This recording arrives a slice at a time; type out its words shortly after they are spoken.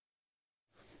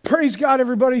Praise God,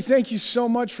 everybody. Thank you so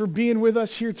much for being with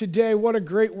us here today. What a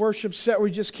great worship set we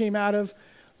just came out of.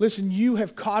 Listen, you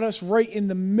have caught us right in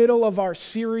the middle of our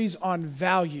series on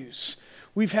values.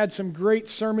 We've had some great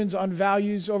sermons on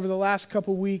values over the last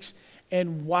couple weeks,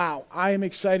 and wow, I am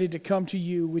excited to come to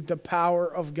you with the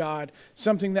power of God,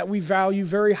 something that we value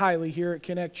very highly here at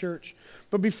Connect Church.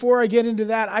 But before I get into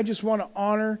that, I just want to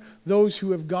honor those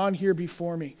who have gone here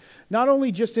before me. Not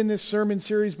only just in this sermon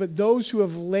series, but those who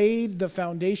have laid the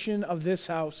foundation of this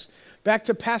house. Back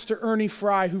to Pastor Ernie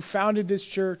Fry, who founded this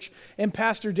church, and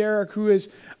Pastor Derek, who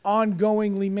is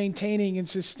ongoingly maintaining and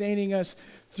sustaining us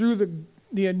through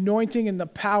the anointing and the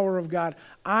power of God.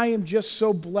 I am just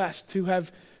so blessed to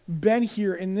have been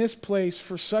here in this place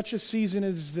for such a season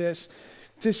as this,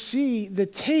 to see the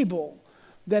table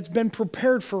that's been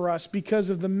prepared for us because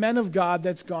of the men of God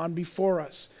that's gone before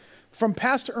us. From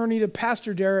Pastor Ernie to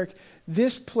Pastor Derek,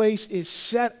 this place is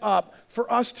set up for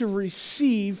us to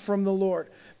receive from the Lord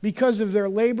because of their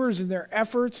labors and their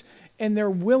efforts and their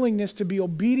willingness to be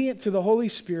obedient to the Holy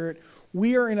Spirit.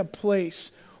 We are in a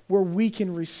place where we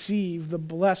can receive the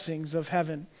blessings of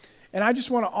heaven. And I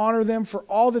just want to honor them for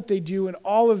all that they do and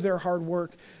all of their hard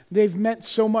work. They've meant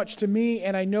so much to me,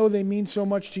 and I know they mean so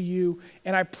much to you.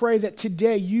 And I pray that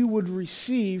today you would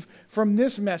receive from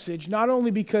this message, not only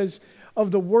because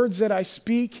of the words that I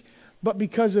speak, but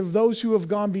because of those who have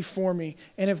gone before me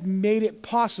and have made it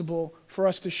possible for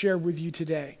us to share with you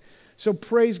today. So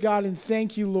praise God and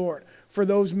thank you, Lord, for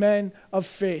those men of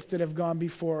faith that have gone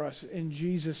before us. In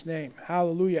Jesus' name,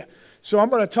 hallelujah. So I'm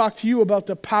going to talk to you about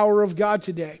the power of God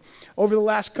today. Over the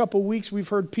last couple weeks, we've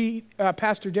heard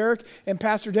Pastor Derek and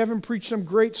Pastor Devin preach some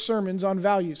great sermons on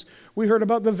values. We heard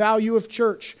about the value of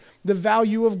church, the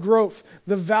value of growth,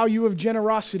 the value of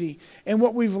generosity. And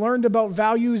what we've learned about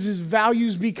values is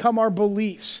values become our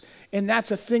beliefs, and that's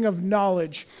a thing of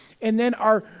knowledge. And then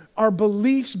our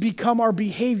beliefs become our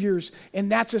behaviors,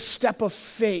 and that's a step of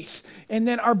faith. And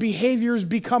then our behaviors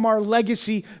become our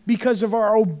legacy because of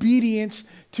our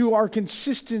obedience to our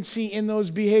consistency in those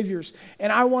behaviors.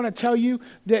 And I want to tell you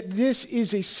that this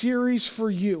is a series for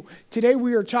you. Today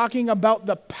we are talking about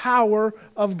the power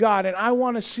of God, and I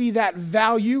want to see that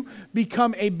value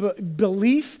become a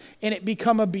belief, and it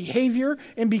become a behavior,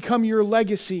 and become your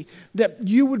legacy, that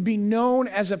you would be known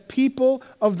as a people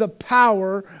of the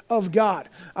power of God.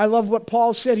 I love what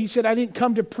Paul said. He said, I didn't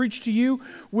come to preach to you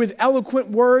with eloquent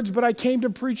words, but I came to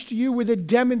preach to you with a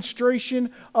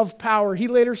demonstration of power. He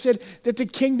later said that the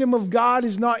kingdom of God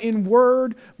is not in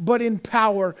word, but in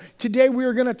power. Today we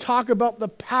are going to talk about the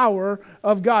power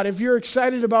of God. If you're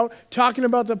excited about talking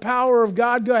about the power of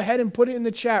God, go ahead and put it in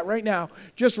the chat right now.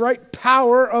 Just write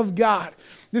power of God.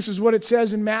 This is what it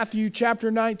says in Matthew chapter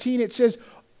 19. It says,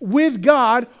 with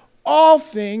God, all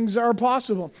things are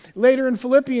possible. Later in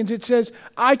Philippians, it says,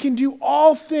 I can do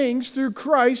all things through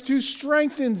Christ who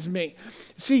strengthens me.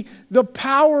 See, the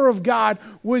power of God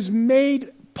was made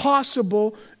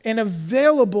possible and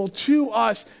available to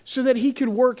us so that he could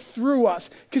work through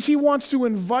us, because he wants to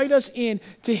invite us in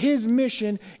to his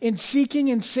mission in seeking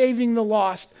and saving the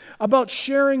lost, about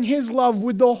sharing his love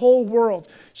with the whole world.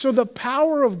 So the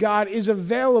power of God is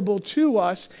available to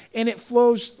us, and it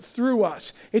flows through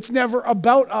us. It's never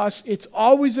about us. It's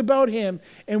always about him,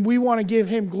 and we want to give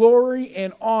him glory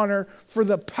and honor for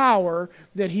the power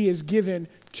that he has given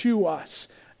to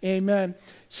us. Amen.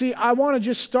 See, I want to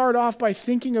just start off by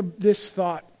thinking of this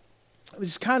thought. This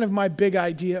is kind of my big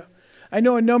idea. I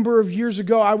know a number of years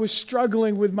ago I was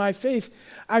struggling with my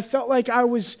faith. I felt like I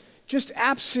was just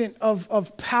absent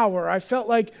of power. I felt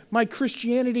like my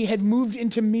Christianity had moved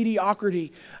into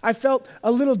mediocrity. I felt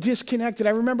a little disconnected.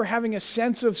 I remember having a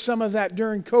sense of some of that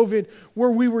during COVID, where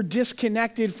we were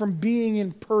disconnected from being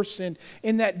in person,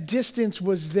 and that distance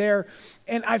was there.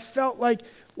 And I felt like,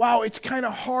 wow, it's kind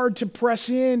of hard to press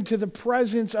into the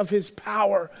presence of his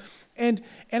power. And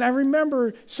I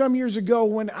remember some years ago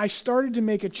when I started to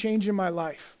make a change in my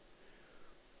life.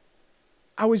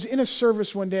 I was in a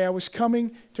service one day. I was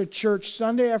coming to church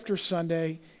Sunday after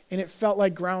Sunday, and it felt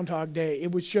like Groundhog Day.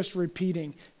 It was just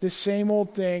repeating the same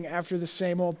old thing after the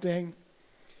same old thing.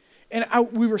 And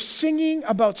we were singing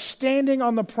about standing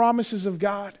on the promises of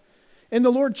God. And the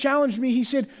Lord challenged me. He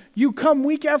said, you come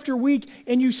week after week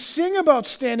and you sing about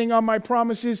standing on my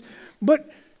promises, but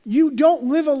you don't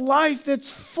live a life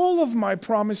that's full of my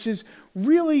promises.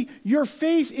 Really, your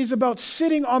faith is about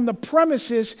sitting on the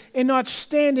premises and not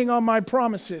standing on my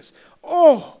promises.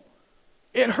 Oh,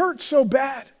 it hurts so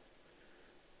bad.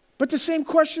 But the same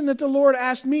question that the Lord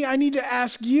asked me, I need to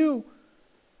ask you.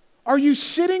 Are you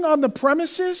sitting on the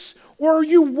premises, Or are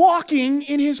you walking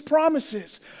in his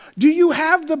promises? Do you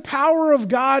have the power of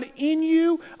God in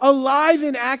you, alive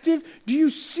and active? Do you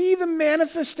see the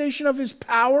manifestation of his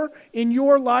power in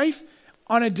your life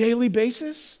on a daily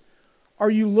basis? Are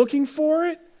you looking for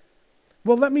it?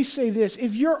 Well, let me say this.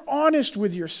 If you're honest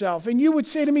with yourself and you would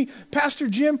say to me, Pastor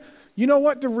Jim, you know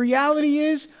what? The reality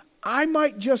is I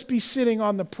might just be sitting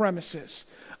on the premises.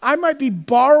 I might be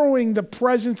borrowing the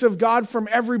presence of God from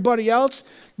everybody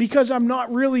else because I'm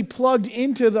not really plugged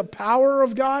into the power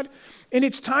of God. And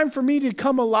it's time for me to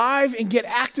come alive and get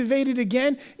activated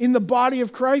again in the body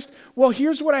of Christ. Well,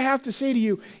 here's what I have to say to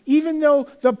you. Even though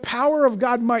the power of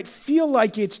God might feel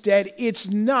like it's dead, it's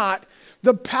not.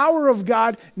 The power of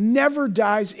God never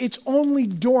dies. It's only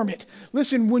dormant.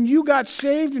 Listen, when you got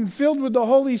saved and filled with the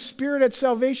Holy Spirit at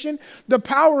salvation, the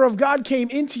power of God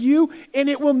came into you and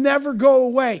it will never go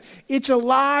away. It's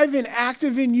alive and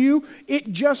active in you.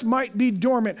 It just might be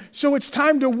dormant. So it's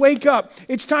time to wake up.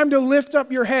 It's time to lift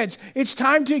up your heads. It's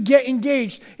time to get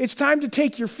engaged. It's time to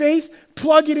take your faith,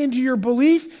 plug it into your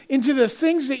belief, into the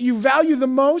things that you value the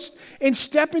most, and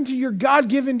step into your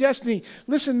God-given destiny.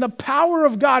 Listen, the power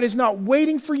of God is not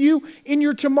waiting for you in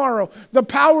your tomorrow. The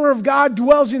power of God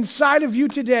dwells inside of you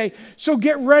today. So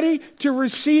get ready to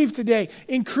receive today.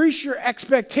 Increase your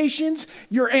expectations,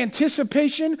 your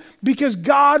anticipation, because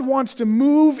God wants to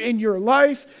move in your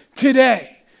life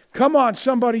today. Come on,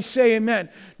 somebody say amen.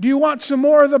 Do you want some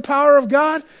more of the power of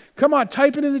God? Come on,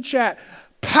 type it in the chat.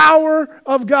 Power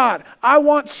of God. I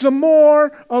want some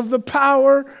more of the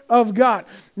power of God.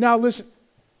 Now listen,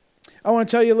 I want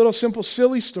to tell you a little simple,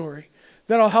 silly story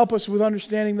that'll help us with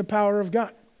understanding the power of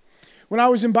God. When I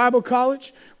was in Bible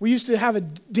college, we used to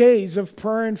have days of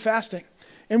prayer and fasting.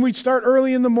 And we'd start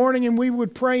early in the morning and we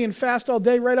would pray and fast all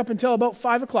day right up until about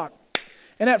 5 o'clock.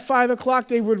 And at 5 o'clock,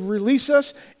 they would release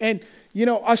us. And, you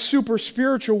know, us super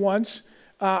spiritual ones,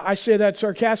 I say that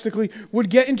sarcastically, would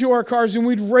get into our cars and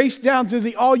we'd race down to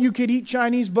the all-you-could-eat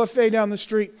Chinese buffet down the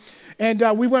street. And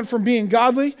we went from being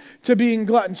godly to being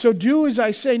glutton. So do as I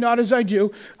say, not as I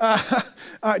do.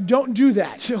 Don't do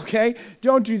that, okay?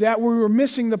 Don't do that. We were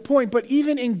missing the point. But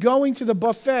even in going to the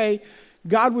buffet,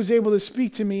 God was able to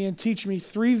speak to me and teach me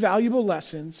 3 valuable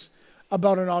lessons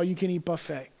about an all-you-can-eat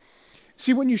buffet.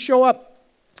 See, when you show up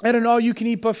at an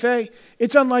all-you-can-eat buffet,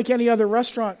 it's unlike any other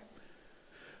restaurant.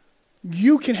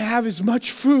 You can have as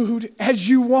much food as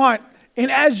you want. And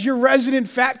as your resident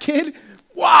fat kid,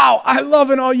 wow, I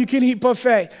love an all-you-can-eat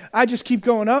buffet. I just keep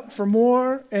going up for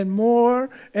more and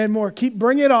more and more.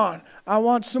 Bring it on. I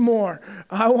want some more.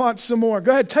 I want some more.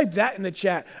 Go ahead, type that in the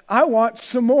chat. I want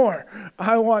some more.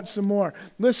 I want some more.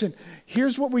 Listen,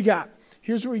 here's what we got.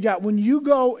 Here's what we got. When you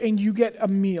go and you get a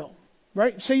meal,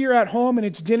 right? Say you're at home and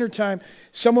it's dinner time.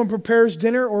 Someone prepares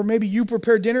dinner, or maybe you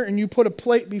prepare dinner and you put a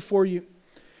plate before you.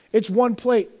 It's one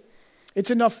plate.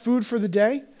 It's enough food for the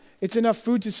day. It's enough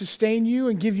food to sustain you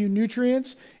and give you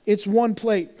nutrients. It's one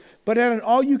plate. But at an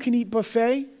all-you-can-eat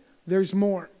buffet, there's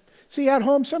more. See, at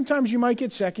home, sometimes you might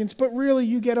get seconds, but really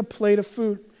you get a plate of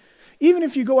food. Even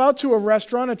if you go out to a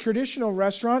restaurant, a traditional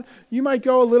restaurant, you might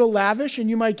go a little lavish and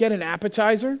you might get an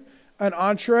appetizer, an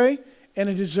entree, and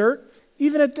a dessert.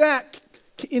 Even at that,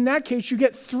 in that case, you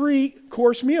get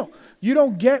 3-course meal. You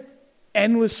don't get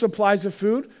endless supplies of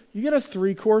food. You get a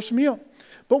 3-course meal.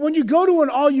 But when you go to an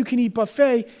all-you-can-eat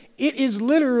buffet, it is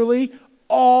literally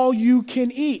all you can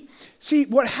eat. See,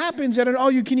 what happens at an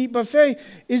all-you-can-eat buffet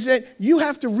is that you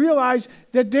have to realize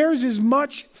that there's as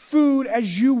much food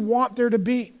as you want there to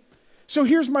be. So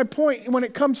here's my point when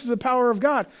it comes to the power of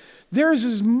God. There's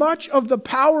as much of the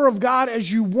power of God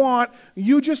as you want.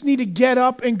 You just need to get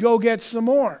up and go get some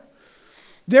more.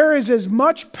 There is as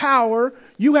much power.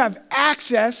 You have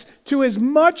access to as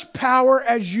much power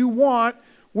as you want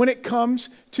when it comes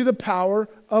to the power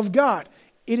of God.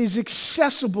 It is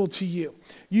accessible to you.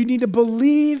 You need to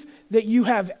believe that you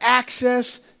have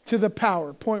access to the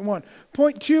power. Point 1.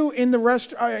 Point 2 in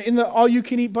the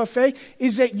all-you-can-eat buffet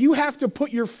is that you have to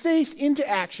put your faith into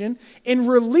action and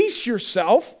release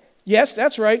yourself. Yes,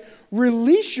 that's right.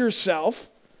 Release yourself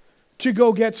to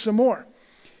go get some more.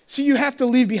 See, you have to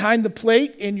leave behind the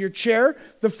plate in your chair,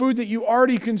 the food that you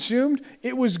already consumed.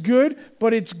 It was good,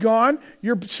 but it's gone.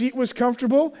 Your seat was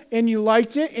comfortable, and you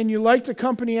liked it, and you liked the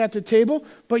company at the table,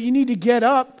 but you need to get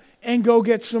up and go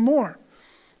get some more.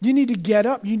 You need to get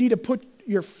up. You need to put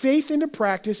your faith into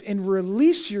practice and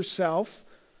release yourself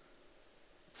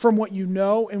from what you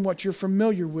know and what you're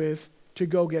familiar with to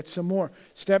go get some more.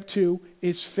 Step 2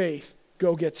 is faith.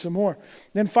 Go get some more.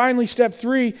 Then finally, step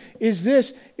 3 is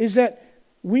that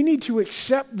we need to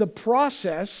accept the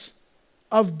process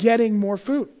of getting more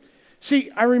food. See,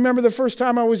 I remember the first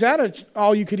time I was at an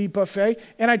all-you-could-eat buffet,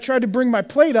 and I tried to bring my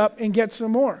plate up and get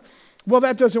some more. Well,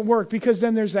 that doesn't work because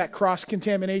then there's that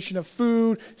cross-contamination of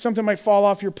food. Something might fall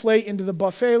off your plate into the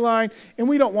buffet line, and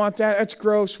we don't want that. That's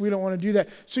gross. We don't want to do that.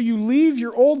 So you leave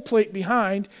your old plate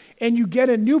behind, and you get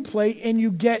a new plate, and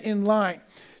you get in line.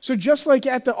 So just like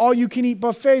at the all-you-can-eat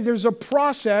buffet, there's a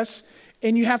process,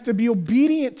 and you have to be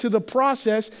obedient to the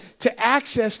process to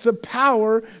access the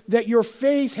power that your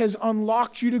faith has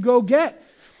unlocked you to go get.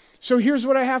 So here's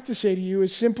what I have to say to you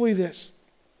is simply this.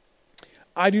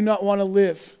 I do not want to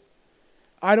live.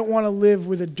 I don't want to live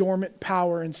with a dormant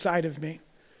power inside of me.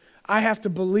 I have to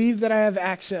believe that I have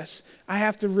access. I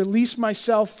have to release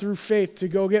myself through faith to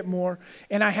go get more.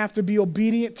 And I have to be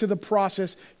obedient to the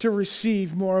process to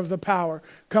receive more of the power.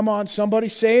 Come on, somebody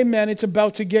say amen. It's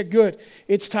about to get good.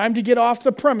 It's time to get off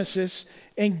the premises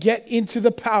and get into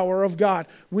the power of God.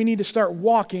 We need to start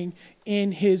walking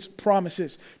in his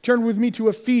promises. Turn with me to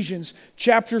Ephesians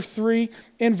chapter 3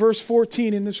 and verse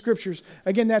 14 in the scriptures.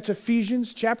 Again, that's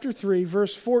Ephesians chapter 3,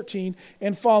 verse 14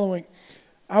 and following.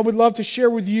 I would love to share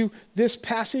with you this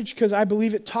passage because I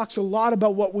believe it talks a lot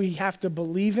about what we have to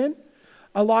believe in,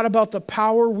 a lot about the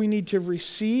power we need to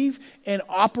receive and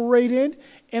operate in,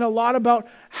 and a lot about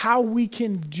how we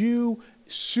can do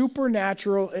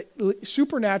supernaturally,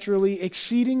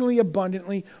 exceedingly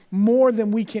abundantly, more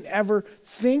than we can ever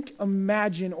think,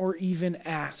 imagine, or even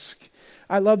ask.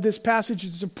 I love this passage.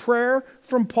 It's a prayer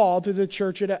from Paul to the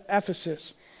church at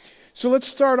Ephesus. So let's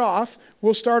start off.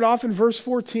 We'll start off in verse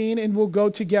 14 and we'll go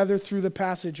together through the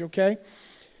passage, okay?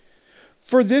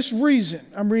 For this reason,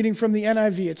 I'm reading from the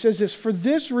NIV. It says this, for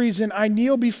this reason I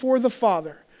kneel before the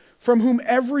Father, from whom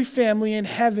every family in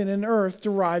heaven and earth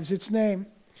derives its name.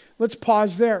 Let's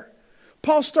pause there.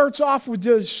 Paul starts off with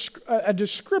a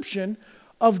description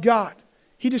of God.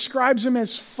 He describes him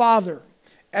as Father,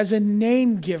 as a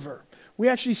name giver. We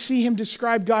actually see him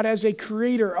describe God as a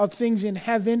creator of things in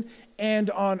heaven and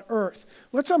on earth.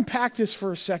 Let's unpack this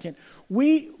for a second.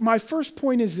 My first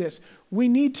point is this.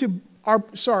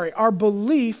 Our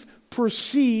belief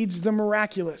precedes the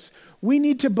miraculous. We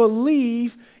need to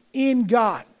believe in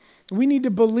God. We need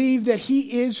to believe that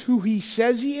he is who he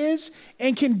says he is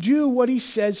and can do what he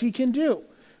says he can do.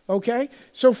 Okay?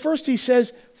 So first he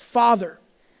says, Father.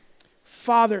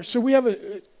 Father. So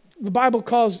the Bible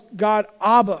calls God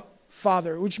Abba,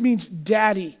 Father, which means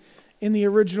daddy in the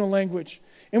original language.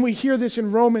 And we hear this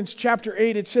in Romans chapter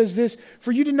 8. It says this,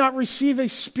 for you did not receive a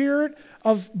spirit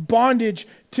of bondage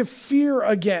to fear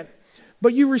again,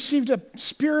 but you received a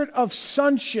spirit of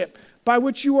sonship by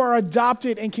which you are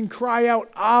adopted and can cry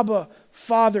out, Abba,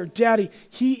 Father, Daddy.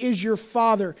 He is your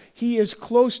Father. He is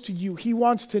close to you. He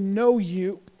wants to know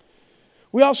you.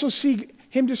 We also see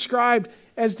him described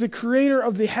as the creator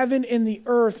of the heaven and the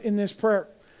earth in this prayer.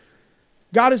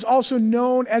 God is also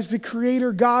known as the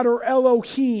creator God, or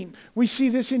Elohim. We see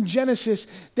this in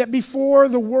Genesis, that before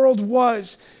the world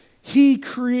was, he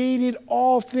created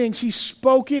all things. He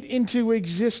spoke it into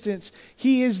existence.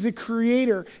 He is the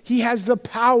creator. He has the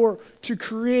power to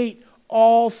create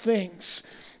all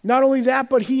things. Not only that,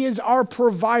 but he is our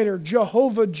provider,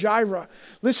 Jehovah Jireh.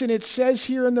 Listen, it says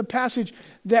here in the passage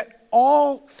that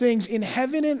all things in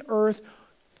heaven and earth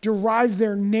derive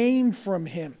their name from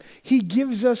him. He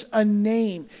gives us a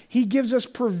name. He gives us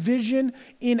provision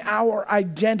in our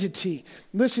identity.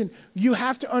 Listen, you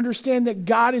have to understand that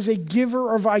God is a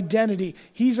giver of identity.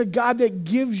 He's a God that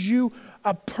gives you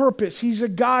a purpose. He's a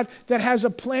God that has a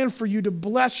plan for you to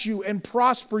bless you and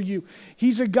prosper you.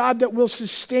 He's a God that will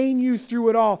sustain you through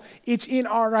it all. It's in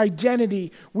our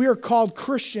identity. We are called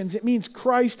Christians. It means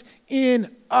Christ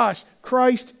in us.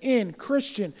 Christ in,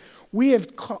 Christian. We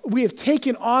have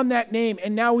taken on that name,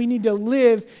 and now we need to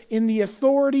live in the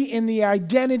authority and the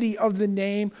identity of the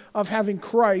name of having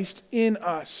Christ in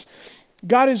us.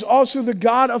 God is also the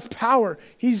God of power.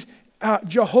 He's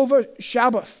Jehovah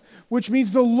Shabbath, which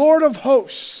means the Lord of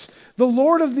hosts, the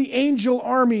Lord of the angel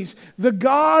armies, the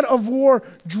God of war,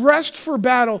 dressed for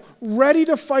battle, ready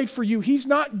to fight for you. He's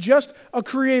not just a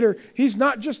creator. He's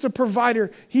not just a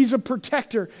provider. He's a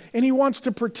protector, and he wants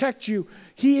to protect you.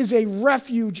 He is a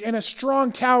refuge and a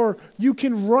strong tower. You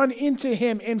can run into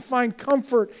him and find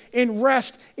comfort and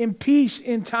rest and peace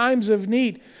in times of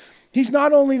need. He's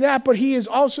not only that, but he is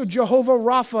also Jehovah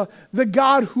Rapha, the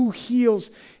God who heals.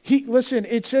 Listen,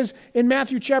 it says in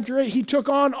Matthew chapter 8, he took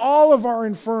on all of our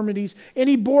infirmities and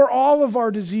he bore all of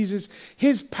our diseases.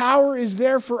 His power is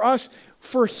there for us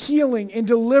for healing and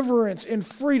deliverance and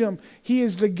freedom. He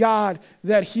is the God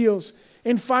that heals.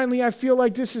 And finally, I feel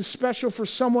like this is special for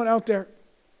someone out there.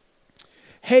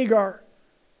 Hagar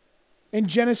in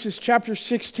Genesis chapter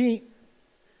 16.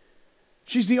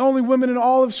 She's the only woman in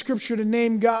all of Scripture to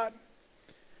name God.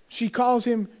 She calls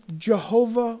him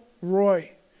Jehovah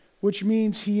Roy, which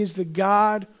means he is the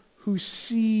God who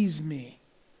sees me.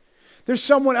 There's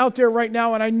someone out there right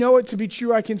now, and I know it to be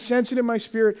true. I can sense it in my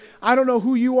spirit. I don't know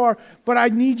who you are, but I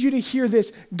need you to hear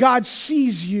this. God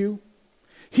sees you.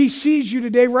 He sees you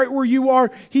today right where you are.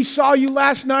 He saw you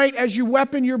last night as you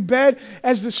wept in your bed,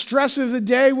 as the stress of the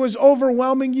day was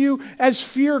overwhelming you, as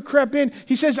fear crept in.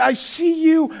 He says, I see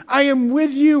you. I am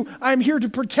with you. I am here to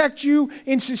protect you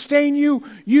and sustain you.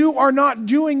 You are not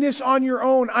doing this on your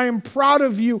own. I am proud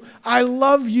of you. I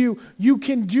love you. You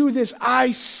can do this.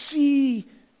 I see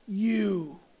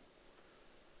you.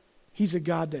 He's a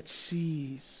God that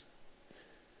sees.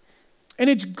 And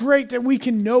it's great that we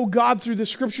can know God through the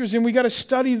Scriptures, and we got to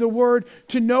study the Word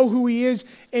to know who He is.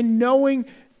 And knowing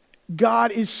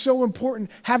God is so important.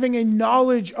 Having a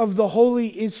knowledge of the holy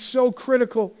is so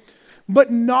critical. But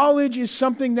knowledge is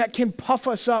something that can puff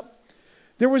us up.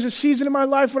 There was a season in my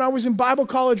life when I was in Bible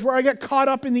college where I got caught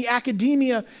up in the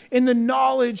academia, in the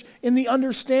knowledge, in the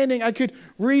understanding. I could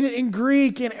read it in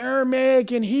Greek and Aramaic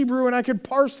and Hebrew, and I could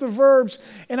parse the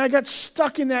verbs, and I got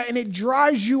stuck in that, and it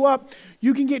dries you up.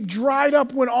 You can get dried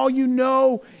up when all you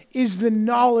know is the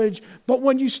knowledge. But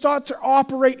when you start to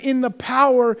operate in the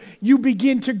power, you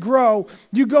begin to grow.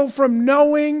 You go from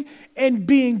knowing and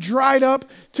being dried up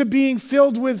to being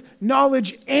filled with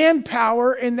knowledge and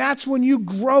power, and that's when you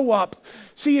grow up.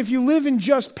 See, if you live in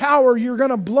just power, you're going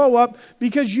to blow up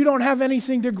because you don't have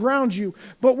anything to ground you.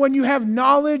 But when you have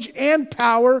knowledge and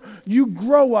power, you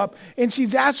grow up. And see,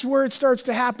 that's where it starts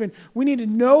to happen. We need to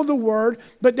know the Word,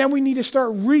 but then we need to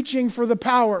start reaching for the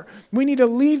power. We need to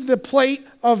leave the plate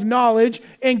of knowledge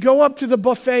and go up to the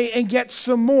buffet and get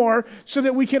some more so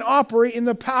that we can operate in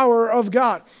the power of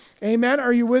God. Amen.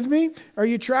 Are you with me? Are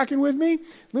you tracking with me?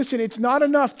 Listen, it's not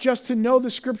enough just to know the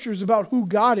Scriptures about who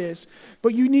God is,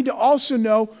 but you need to also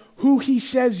know who He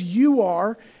says you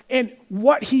are and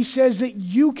what He says that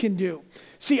you can do.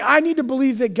 See, I need to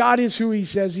believe that God is who He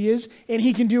says He is and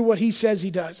He can do what He says He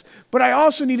does. But I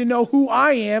also need to know who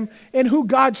I am and who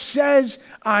God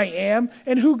says I am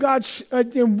and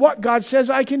and what God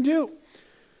says I can do.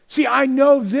 See, I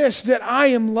know this, that I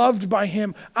am loved by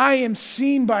Him. I am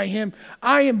seen by Him.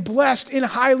 I am blessed and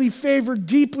highly favored,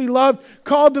 deeply loved,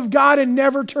 called of God and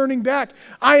never turning back.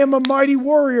 I am a mighty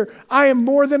warrior. I am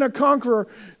more than a conqueror.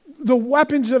 The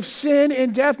weapons of sin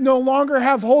and death no longer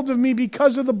have hold of me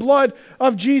because of the blood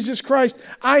of Jesus Christ.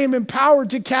 I am empowered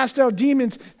to cast out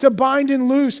demons, to bind and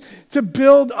loose, to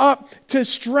build up, to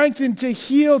strengthen, to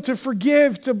heal, to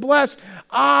forgive, to bless.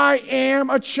 I am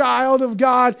a child of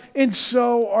God, and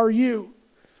so are you.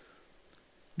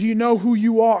 Do you know who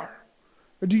you are?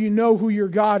 Or do you know who your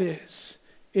God is?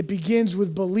 It begins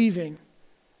with believing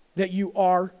that you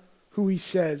are who He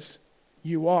says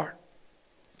you are.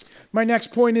 My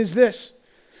next point is this,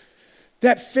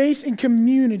 that faith and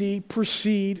community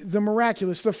precede the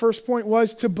miraculous. The first point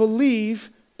was to believe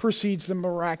precedes the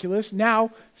miraculous.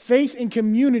 Now, faith and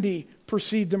community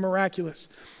precede the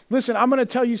miraculous. Listen, I'm going to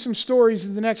tell you some stories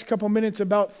in the next couple minutes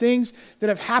about things that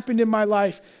have happened in my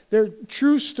life. They're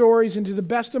true stories, and to the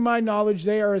best of my knowledge,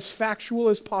 they are as factual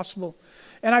as possible.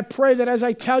 And I pray that as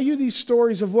I tell you these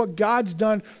stories of what God's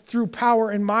done through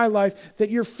power in my life, that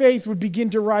your faith would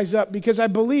begin to rise up. Because I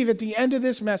believe at the end of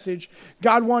this message,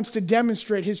 God wants to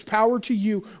demonstrate His power to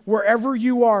you wherever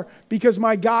you are. Because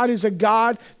my God is a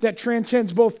God that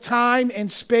transcends both time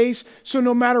and space. So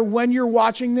no matter when you're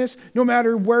watching this, no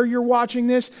matter where you're watching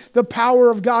this, the power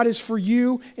of God is for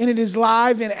you. And it is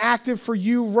live and active for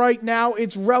you right now.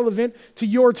 It's relevant to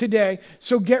your today.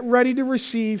 So get ready to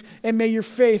receive, and may your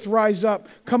faith rise up.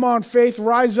 Come on, faith,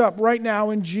 rise up right now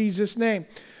in Jesus' name.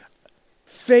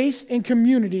 Faith and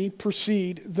community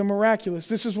precede the miraculous.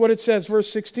 This is what it says,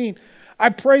 verse 16. I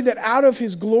pray that out of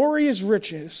His glorious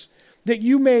riches, that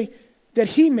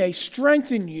He may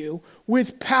strengthen you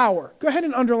with power. Go ahead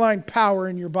and underline power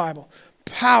in your Bible.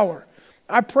 Power.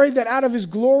 I pray that out of His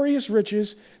glorious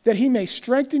riches, that He may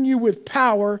strengthen you with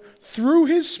power through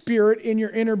His Spirit in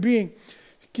your inner being.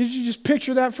 Could you just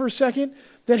picture that for a second?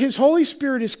 That His Holy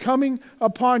Spirit is coming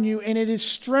upon you and it is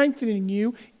strengthening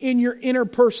you in your inner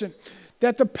person.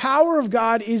 That the power of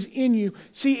God is in you.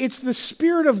 See, it's the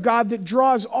Spirit of God that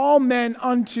draws all men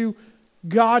unto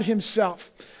God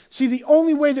Himself. See, the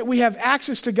only way that we have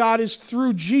access to God is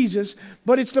through Jesus,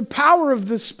 but it's the power of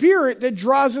the Spirit that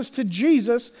draws us to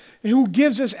Jesus, who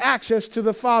gives us access to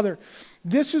the Father.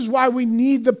 This is why we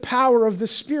need the power of the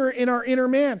Spirit in our inner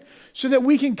man, so that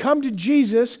we can come to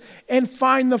Jesus and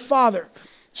find the Father.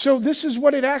 So this is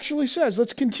what it actually says.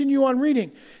 Let's continue on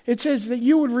reading. It says that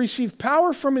you would receive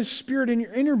power from His Spirit in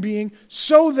your inner being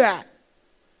so that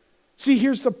See,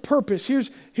 here's the purpose.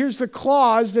 Here's the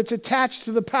clause that's attached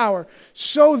to the power.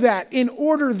 So that, in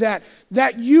order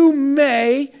that you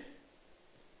may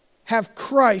have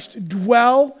Christ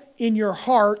dwell in your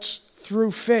hearts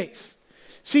through faith.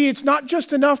 See, it's not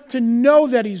just enough to know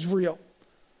that he's real,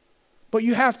 but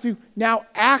you have to now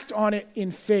act on it in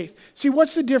faith. See,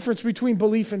 what's the difference between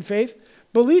belief and faith?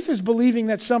 Belief is believing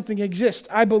that something exists.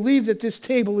 I believe that this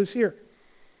table is here.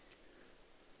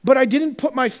 But I didn't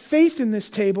put my faith in this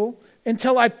table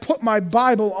until I put my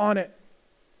Bible on it.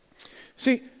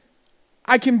 See,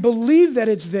 I can believe that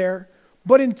it's there,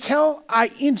 but until I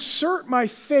insert my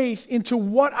faith into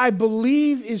what I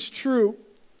believe is true,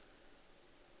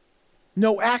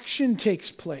 no action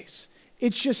takes place.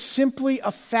 It's just simply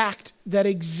a fact that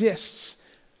exists.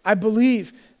 I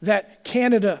believe that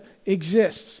Canada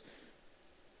exists.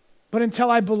 But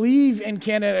until I believe in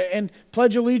Canada and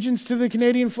pledge allegiance to the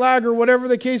Canadian flag or whatever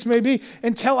the case may be,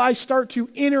 until I start to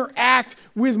interact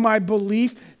with my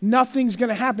belief, nothing's going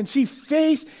to happen. See,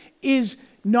 faith is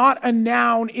not a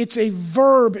noun, it's a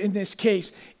verb in this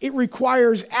case. It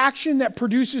requires action that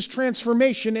produces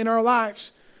transformation in our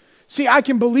lives. See, I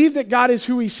can believe that God is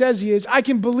who he says he is. I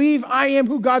can believe I am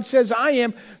who God says I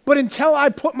am. But until I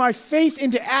put my faith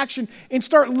into action and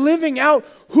start living out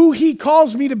who he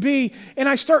calls me to be, and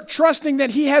I start trusting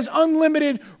that he has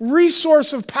unlimited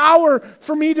resource of power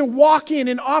for me to walk in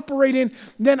and operate in,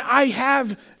 then I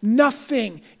have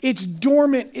nothing. It's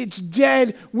dormant. It's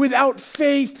dead. Without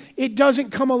faith, it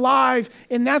doesn't come alive.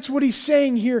 And that's what he's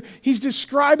saying here. He's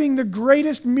describing the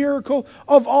greatest miracle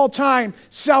of all time,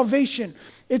 salvation.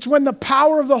 It's when the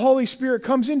power of the Holy Spirit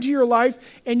comes into your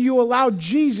life and you allow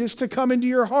Jesus to come into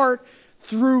your heart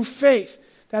through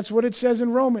faith. That's what it says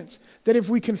in Romans, that if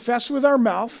we confess with our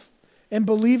mouth and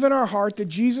believe in our heart that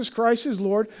Jesus Christ is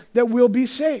Lord, that we'll be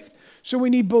saved. So we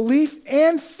need belief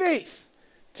and faith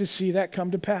to see that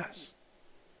come to pass.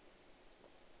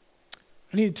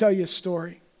 I need to tell you a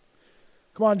story.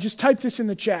 Come on, just type this in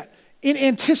the chat. In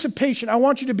anticipation, I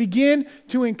want you to begin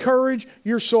to encourage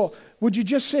your soul. Would you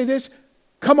just say this?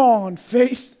 Come on,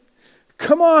 faith.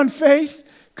 Come on,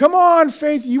 faith. Come on,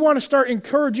 faith. You want to start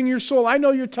encouraging your soul. I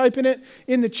know you're typing it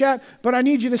in the chat, but I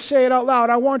need you to say it out loud.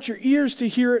 I want your ears to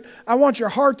hear it. I want your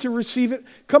heart to receive it.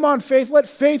 Come on, faith. Let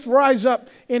faith rise up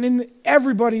in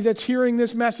everybody that's hearing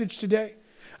this message today.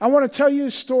 I want to tell you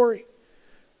a story.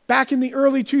 Back in the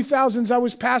early 2000s, I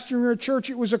was pastoring a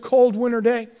church. It was a cold winter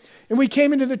day. And we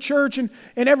came into the church, and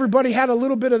everybody had a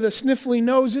little bit of the sniffly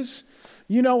noses.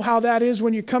 You know how that is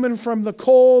when you're coming from the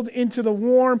cold into the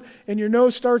warm and your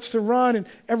nose starts to run and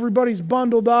everybody's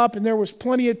bundled up, and there was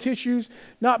plenty of tissues,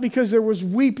 not because there was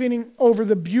weeping over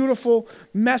the beautiful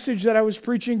message that I was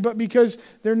preaching, but because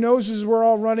their noses were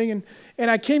all running. And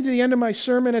I came to the end of my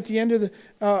sermon at the end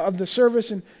of the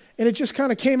service, and it just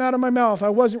kind of came out of my mouth. I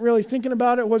wasn't really thinking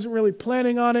about it. I wasn't really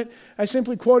planning on it. I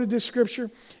simply quoted this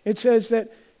scripture. It says that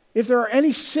if there are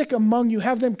any sick among you,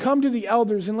 have them come to the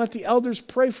elders and let the elders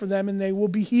pray for them and they will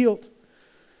be healed.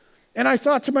 And I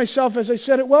thought to myself as I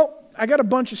said it, well, I got a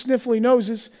bunch of sniffly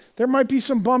noses. There might be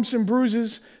some bumps and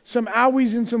bruises, some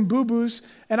owies and some boo-boos,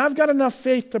 and I've got enough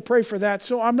faith to pray for that,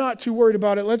 so I'm not too worried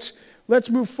about it. Let's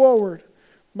move forward.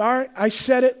 All right, I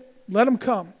said it, let them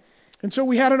come. And so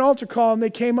we had an altar call and they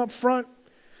came up front.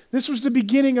 This was the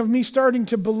beginning of me starting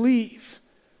to believe.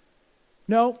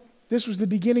 No. This was the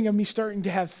beginning of me starting to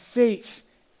have faith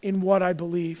in what I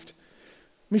believed.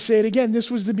 Let me say it again. This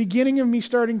was the beginning of me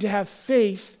starting to have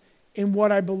faith in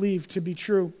what I believed to be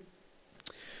true.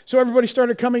 So everybody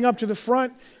started coming up to the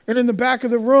front, and in the back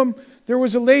of the room, there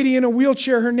was a lady in a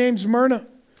wheelchair. Her name's Myrna.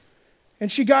 And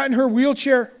she got in her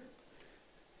wheelchair,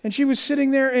 and she was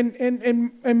sitting there,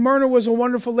 and Myrna was a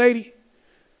wonderful lady.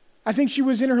 I think she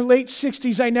was in her late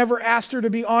 60s. I never asked her, to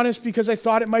be honest, because I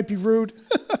thought it might be rude.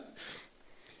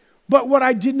 But what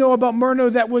I did know about Myrna,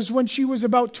 that was when she was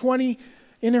about 20,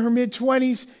 in her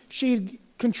mid-20s, she had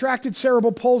contracted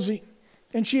cerebral palsy,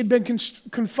 and she had been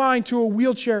confined to a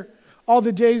wheelchair all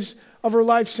the days of her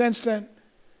life since then.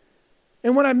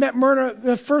 And when I met Myrna,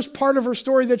 the first part of her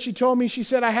story that she told me, she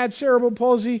said, I had cerebral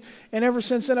palsy, and ever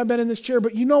since then I've been in this chair.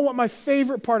 But you know what my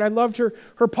favorite part, I loved her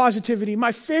positivity.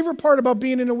 My favorite part about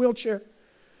being in a wheelchair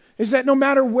is that no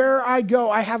matter where I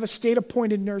go, I have a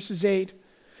state-appointed nurse's aide.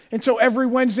 And so every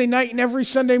Wednesday night and every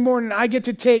Sunday morning, I get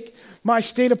to take my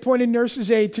state-appointed nurse's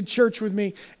aide to church with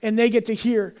me, and they get to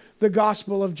hear the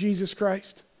gospel of Jesus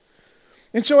Christ.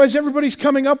 And so as everybody's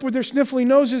coming up with their sniffly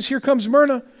noses, here comes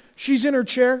Myrna. She's in her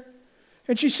chair,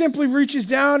 and she simply reaches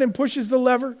down and pushes the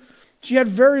lever. She had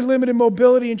very limited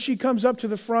mobility, and she comes up to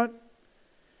the front.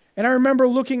 And I remember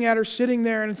looking at her sitting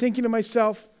there and thinking to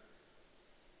myself,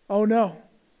 oh no.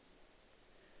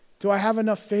 do I have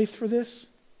enough faith for this?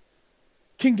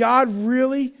 Can God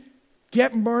really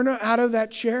get Myrna out of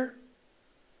that chair?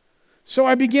 So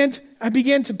I began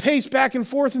to pace back and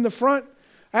forth in the front.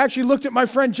 I actually looked at my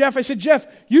friend Jeff. I said,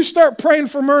 Jeff, you start praying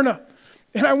for Myrna.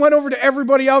 And I went over to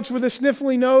everybody else with a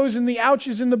sniffly nose and the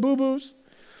ouches and the boo-boos.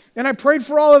 And I prayed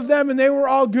for all of them, and they were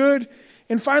all good.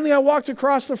 And finally I walked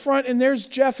across the front, and there's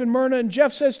Jeff and Myrna. And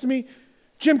Jeff says to me,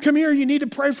 Jim, come here. You need to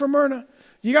pray for Myrna.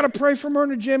 You got to pray for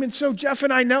Myrna, Jim. And so Jeff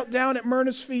and I knelt down at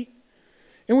Myrna's feet,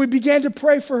 and we began to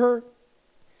pray for her.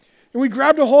 And we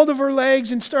grabbed a hold of her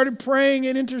legs and started praying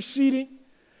and interceding.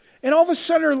 And all of a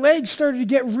sudden, her legs started to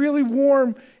get really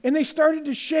warm, and they started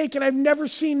to shake, and I've never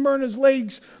seen Myrna's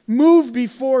legs move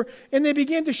before, and they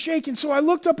began to shake. And so I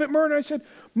looked up at Myrna, and I said,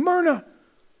 Myrna,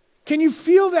 can you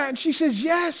feel that? And she says,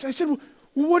 yes. I said, well,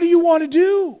 what do you want to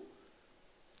do?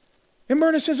 And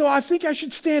Myrna says, oh, I think I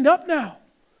should stand up now.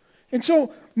 And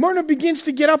so Myrna begins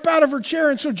to get up out of her chair,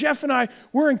 and so Jeff and I,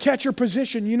 we're in catcher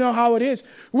position. You know how it is.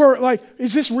 We're like,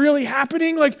 is this really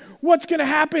happening? Like, what's going to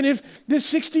happen if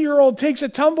this 60-year-old takes a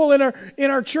tumble in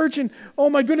our church, and oh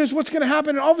my goodness, what's going to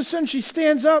happen? And all of a sudden she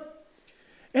stands up,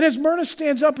 and as Myrna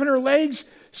stands up and her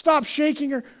legs stop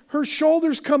shaking, her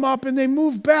shoulders come up and they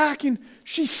move back, and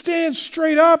she stands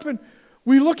straight up, and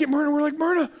we look at Myrna, and we're like,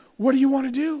 Myrna, what do you want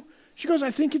to do? She goes,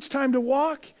 I think it's time to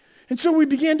walk. And so we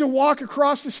began to walk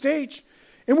across the stage.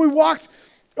 And we walked,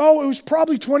 it was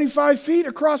probably 25 feet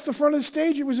across the front of the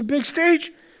stage. It was a big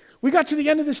stage. We got to the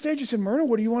end of the stage. I said, Myrna,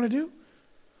 what do you want to do?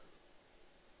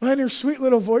 Well, in her sweet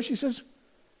little voice, she says,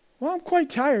 well, I'm quite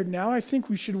tired now. I think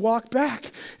we should walk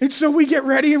back. And so we get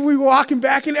ready and we're walking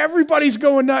back, and everybody's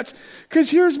going nuts.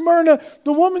 Because here's Myrna,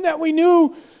 the woman that we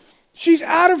knew. She's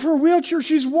out of her wheelchair.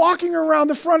 She's walking around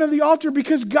the front of the altar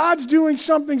because God's doing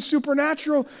something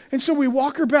supernatural. And so we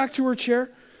walk her back to her chair.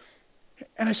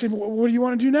 And I said, what do you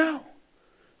want to do now?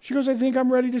 She goes, I think I'm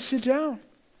ready to sit down.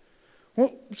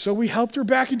 Well, so we helped her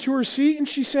back into her seat, and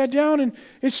she sat down. And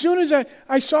as soon as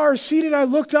I saw her seated, I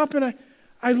looked up, and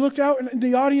I looked out in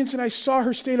the audience, and I saw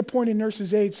her state-appointed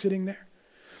nurse's aide sitting there.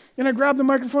 And I grabbed the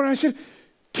microphone, and I said,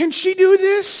 can she do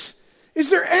this? Is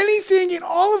there anything in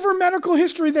all of her medical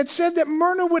history that said that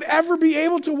Myrna would ever be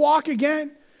able to walk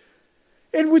again?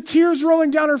 And with tears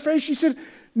rolling down her face, she said,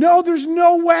 no, there's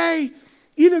no way.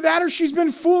 Either that or she's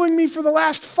been fooling me for the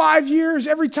last 5 years.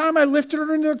 Every time I lifted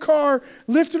her into the car,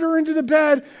 lifted her into the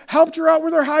bed, helped her out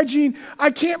with her hygiene.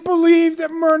 I can't believe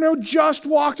that Myrna just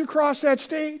walked across that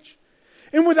stage.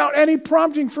 And without any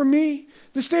prompting from me,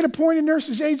 the state-appointed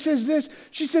nurse's aide says this.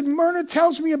 She said, Myrna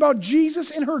tells me about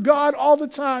Jesus and her God all the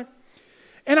time.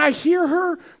 And I hear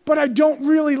her, but I don't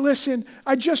really listen.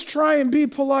 I just try and be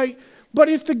polite. But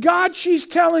if the God she's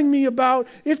telling me about,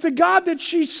 if the God that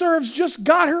she serves just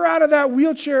got her out of that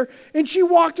wheelchair and she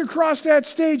walked across that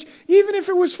stage, even if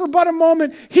it was for but a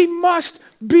moment, he must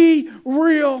be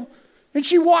real. And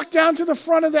she walked down to the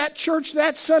front of that church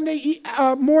that Sunday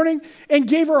morning and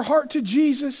gave her heart to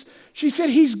Jesus. She said,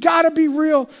 he's got to be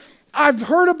real. I've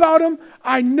heard about him,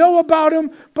 I know about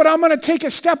him, but I'm going to take a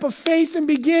step of faith and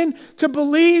begin to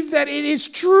believe that it is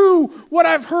true what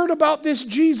I've heard about this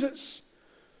Jesus.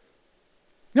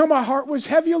 Now my heart was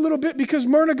heavy a little bit because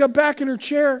Myrna got back in her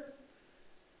chair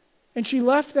and she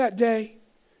left that day.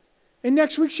 And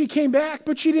next week she came back,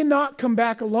 but she did not come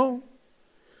back alone.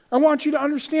 I want you to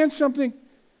understand something.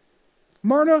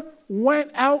 Myrna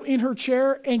went out in her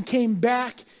chair and came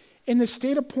back, and the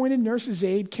state-appointed nurse's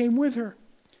aide came with her.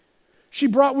 She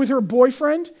brought with her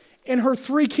boyfriend and her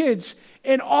 3 kids,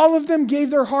 and all of them gave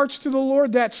their hearts to the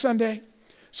Lord that Sunday.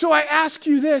 So I ask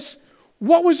you this,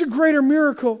 what was a greater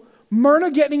miracle?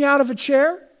 Myrna getting out of a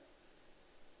chair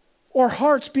or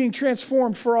hearts being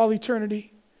transformed for all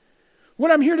eternity? What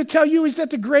I'm here to tell you is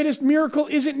that the greatest miracle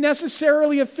isn't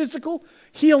necessarily a physical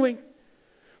healing,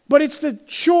 but it's the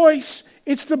choice,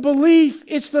 it's the belief,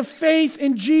 it's the faith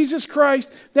in Jesus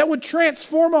Christ that would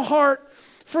transform a heart.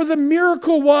 For the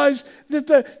miracle was that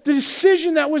the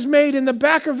decision that was made in the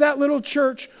back of that little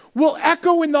church will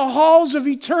echo in the halls of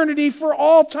eternity for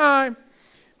all time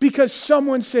because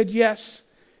someone said yes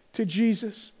to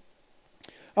Jesus.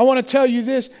 I want to tell you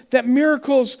this, that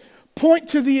miracles point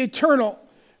to the eternal,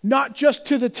 not just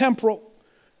to the temporal.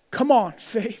 Come on,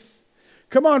 faith.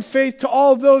 Come on, faith, to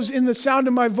all of those in the sound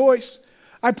of my voice.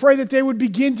 I pray that they would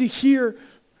begin to hear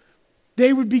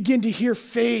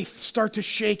faith start to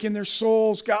shake in their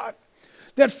souls, God.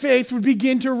 That faith would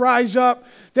begin to rise up,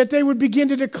 that they would begin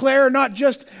to declare not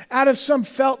just out of some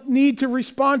felt need to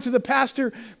respond to the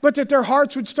pastor, but that their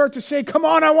hearts would start to say, come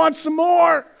on, I want some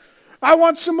more. I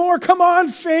want some more. Come on,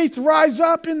 faith, rise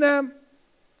up in them.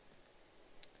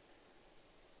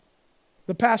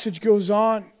 The passage goes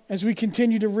on, As we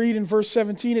continue to read in verse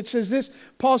 17, it says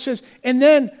this. Paul says, and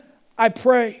then I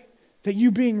pray that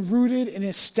you being rooted and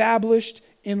established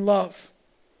in love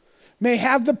may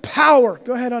have the power,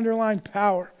 go ahead, underline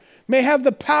power, may have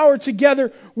the power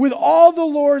together with all the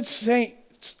Lord's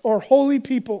saints or holy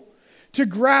people to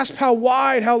grasp how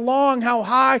wide, how long, how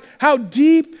high, how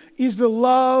deep is the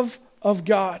love of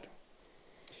God.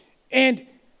 And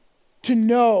to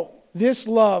know this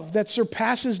love that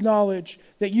surpasses knowledge,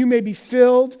 that you may be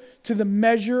filled to the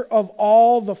measure of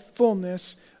all the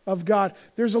fullness of God.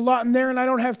 There's a lot in there, and I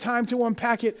don't have time to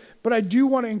unpack it, but I do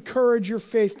want to encourage your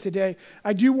faith today.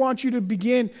 I do want you to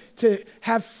begin to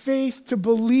have faith to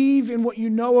believe in what you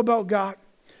know about God.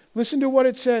 Listen to what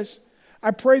it says.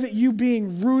 I pray that you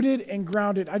being rooted and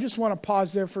grounded. I just want to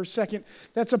pause there for a second.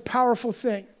 That's a powerful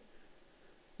thing.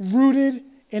 Rooted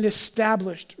and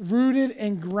established. Rooted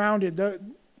and grounded. The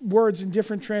words in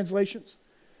different translations.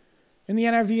 In the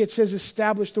NIV it says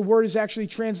established. The word is actually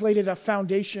translated a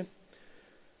foundation.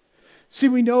 See,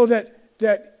 we know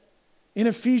that in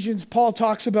Ephesians, Paul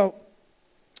talks about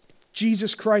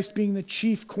Jesus Christ being the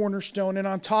chief cornerstone. And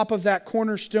on top of that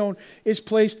cornerstone is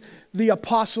placed the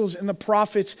apostles and the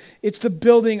prophets. It's the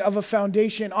building of a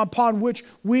foundation upon which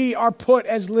we are put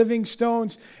as living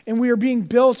stones. And we are being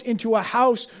built into a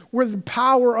house where the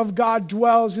power of God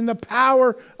dwells and the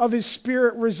power of his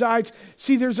Spirit resides.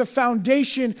 See, there's a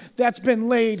foundation that's been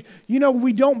laid. You know,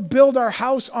 we don't build our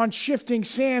house on shifting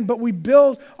sand, but we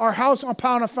build our house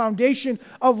upon a foundation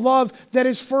of love that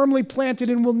is firmly planted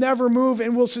and will never move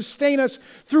and will sustain us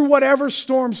through whatever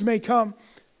storms may come.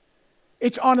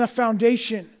 It's on a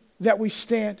foundation that we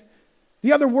stand.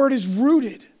 The other word is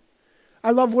rooted. I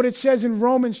love what it says in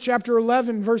Romans chapter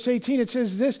 11, verse 18. It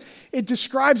says this, it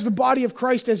describes the body of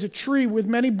Christ as a tree with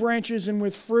many branches and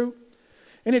with fruit.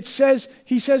 And it says,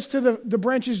 he says to the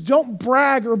branches, don't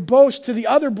brag or boast to the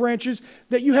other branches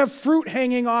that you have fruit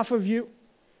hanging off of you.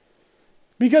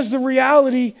 Because the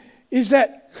reality is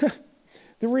that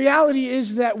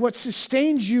what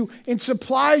sustains you and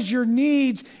supplies your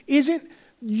needs isn't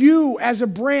you as a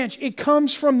branch. It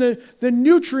comes from the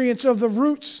nutrients of the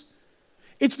roots.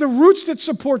 It's the roots that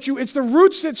support you. It's the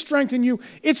roots that strengthen you.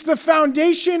 It's the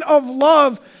foundation of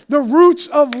love, the roots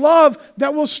of love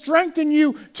that will strengthen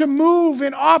you to move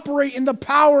and operate in the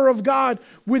power of God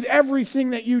with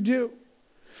everything that you do.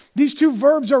 These two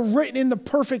verbs are written in the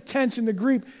perfect tense in the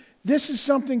Greek. This is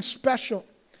something special.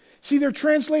 See, they're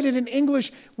translated in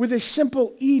English with a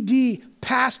simple ed,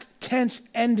 past tense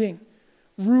ending.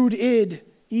 Rooted,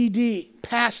 ed,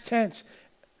 past tense.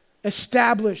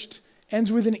 Established,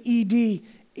 ends with an ed.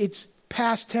 It's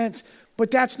past tense.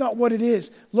 But that's not what it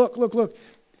is. Look.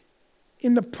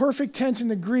 In the perfect tense in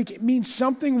the Greek, it means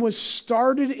something was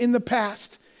started in the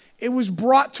past. It was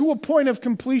brought to a point of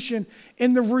completion.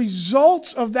 And the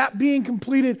results of that being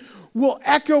completed will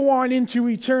echo on into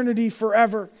eternity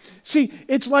forever. See,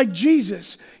 it's like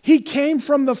Jesus. He came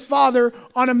from the Father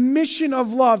on a mission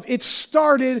of love. It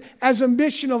started as a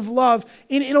mission of love.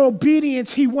 In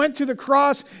obedience, he went to the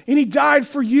cross and he died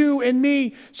for you and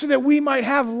me so that we might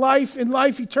have life and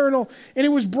life eternal. And it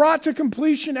was brought to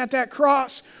completion at that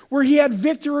cross where he had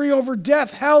victory over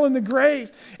death, hell, and the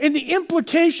grave. And the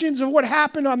implications of what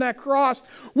happened on that cross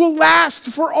will last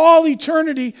for all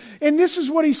eternity. And this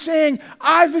is what he's saying.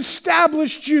 I've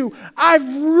established you. I've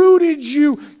rooted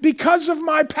you. Because of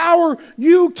my power,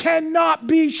 you cannot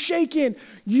be shaken.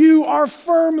 You are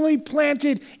firmly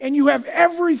planted, and you have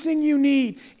everything you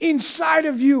need inside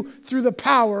of you through the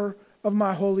power of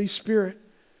my Holy Spirit.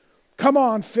 Come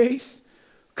on, faith.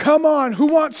 Come on. Who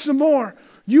wants some more?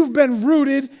 You've been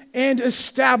rooted and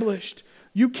established.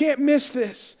 You can't miss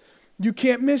this. You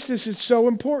can't miss this. It's so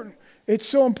important. It's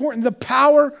so important. The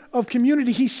power of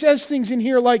community. He says things in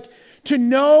here like to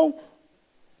know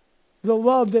the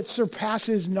love that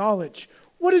surpasses knowledge.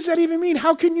 What does that even mean?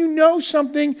 How can you know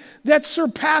something that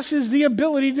surpasses the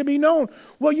ability to be known?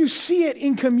 Well, you see it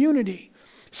in community.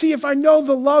 See, if I know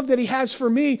the love that he has for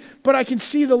me, but I can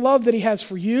see the love that he has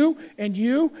for you and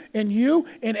you and you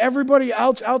and everybody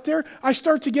else out there, I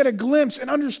start to get a glimpse and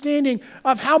understanding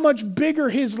of how much bigger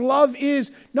his love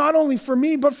is, not only for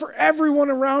me, but for everyone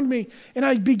around me. And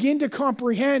I begin to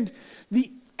comprehend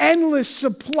the endless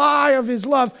supply of his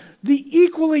love, the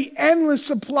equally endless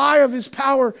supply of his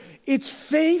power. It's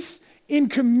faith in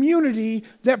community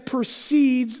that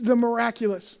precedes the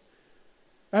miraculous.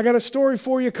 I got a story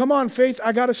for you. Come on, Faith.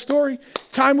 I got a story.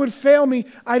 Time would fail me.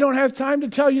 I don't have time to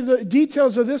tell you the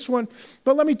details of this one,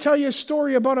 but let me tell you a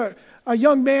story about a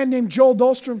young man named Joel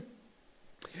Dahlstrom.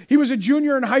 He was a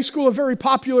junior in high school, a very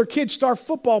popular kid, star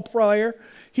football player.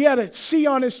 He had a C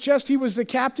on his chest. He was the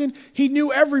captain. He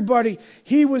knew everybody.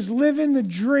 He was living the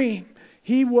dream.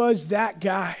 He was that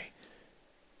guy.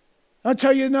 I'll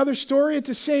tell you another story at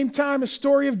the same time, a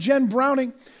story of Jen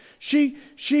Browning. She,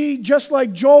 just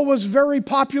like Joel, was very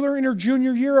popular in her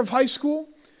junior year of high school.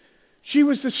 She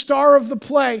was the star of the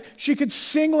play. She could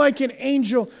sing like an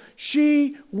angel.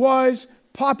 She was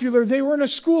popular. They were in a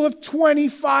school of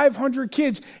 2,500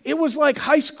 kids. It was like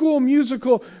High School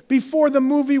Musical before the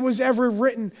movie was ever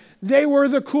written. They were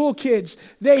the cool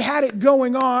kids. They had it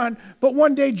going on. But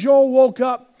one day Joel woke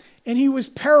up and he was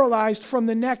paralyzed from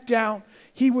the neck down.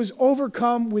 He was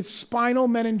overcome with spinal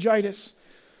meningitis.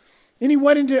 And he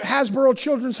went into Hasbro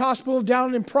Children's Hospital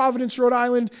down in Providence, Rhode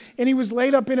Island, and he was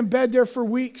laid up in a bed there for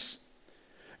weeks.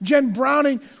 Jen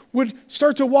Browning would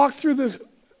start to walk through the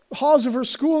halls of her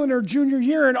school in her junior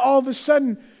year, and all of a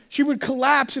sudden she would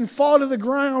collapse and fall to the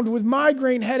ground with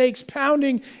migraine headaches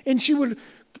pounding, and she would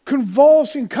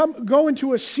convulse and go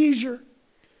into a seizure.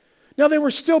 Now, they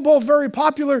were still both very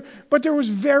popular, but there was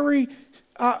very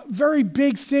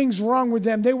big things wrong with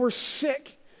them. They were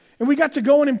sick. And we got to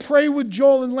go in and pray with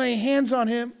Joel and lay hands on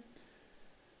him.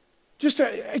 Just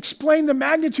to explain the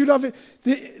magnitude of it,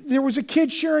 there was a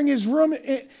kid sharing his room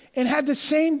and had the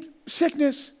same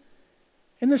sickness.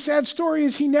 And the sad story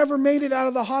is he never made it out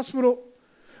of the hospital.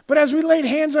 But as we laid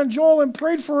hands on Joel and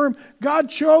prayed for him, God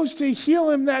chose to heal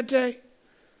him that day.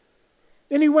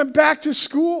 And he went back to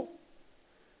school.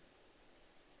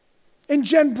 And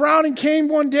Jen Browning came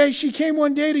one day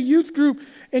to youth group,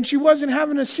 and she wasn't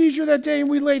having a seizure that day, and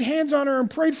we laid hands on her and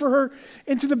prayed for her.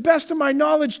 And to the best of my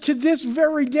knowledge, to this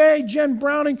very day, Jen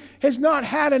Browning has not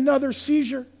had another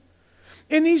seizure.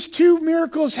 And these two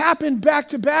miracles happened back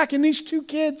to back, and these two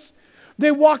kids,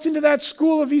 they walked into that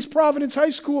school of East Providence High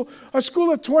School, a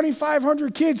school of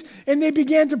 2,500 kids, and they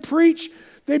began to preach.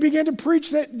 They began to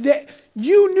preach that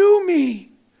you knew me.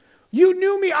 You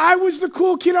knew me. I was the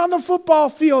cool kid on the football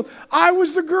field. I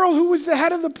was the girl who was the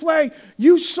head of the play.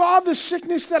 You saw the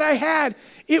sickness that I had.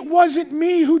 It wasn't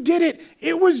me who did it.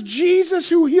 It was Jesus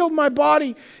who healed my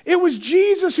body. It was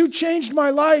Jesus who changed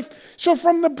my life. So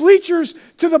from the bleachers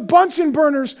to the Bunsen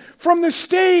burners, from the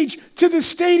stage to the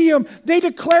stadium, they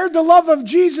declared the love of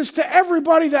Jesus to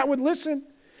everybody that would listen.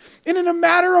 And in a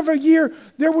matter of a year,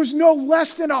 there was no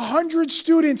less than 100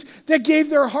 students that gave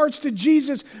their hearts to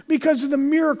Jesus because of the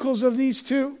miracles of these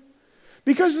two.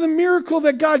 Because of the miracle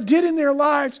that God did in their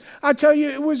lives. I tell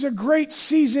you, it was a great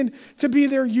season to be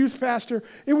their youth pastor.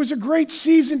 It was a great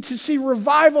season to see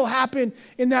revival happen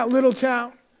in that little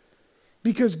town.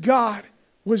 Because God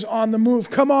was on the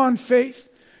move. Come on, faith.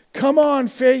 Come on,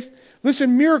 faith.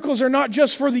 Listen, miracles are not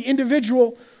just for the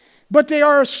individual, but they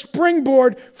are a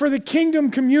springboard for the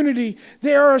kingdom community.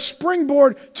 They are a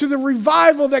springboard to the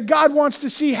revival that God wants to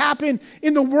see happen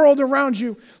in the world around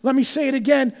you. Let me say it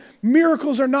again.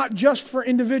 Miracles are not just for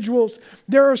individuals.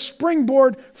 They're a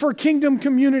springboard for kingdom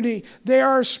community. They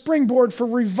are a springboard for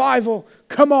revival.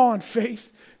 Come on,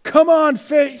 faith. Come on,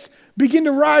 faith. Begin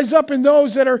to rise up in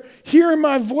those that are hearing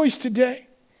my voice today.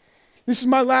 This is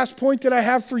my last point that I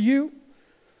have for you.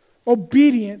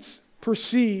 Obedience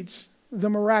precedes the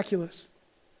miraculous.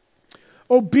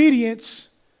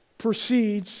 Obedience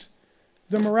precedes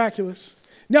the miraculous.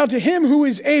 Now, to him who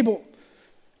is able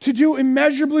to do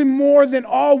immeasurably more than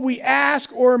all we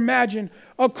ask or imagine,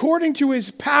 according to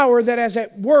his power that is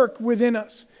at work within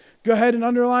us. Go ahead and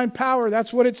underline power.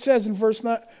 That's what it says in verse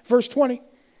 20.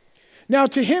 Now,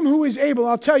 to him who is able,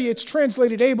 I'll tell you, it's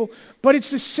translated able, but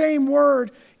it's the same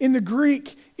word in the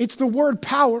Greek. It's the word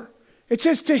power. It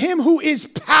says to him who is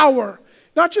power.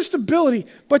 Not just ability,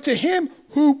 but to him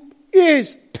who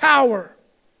is power.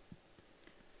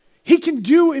 He can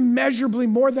do immeasurably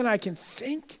more than I can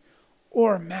think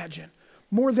or imagine,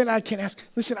 more than I can ask.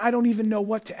 Listen, I don't even know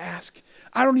what to ask.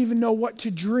 I don't even know what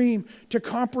to dream to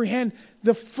comprehend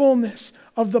the fullness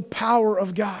of the power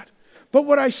of God. But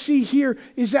what I see here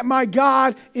is that my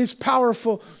God is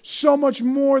powerful, so much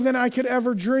more than I could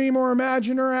ever dream or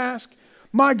imagine or ask.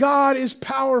 My God is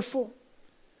powerful.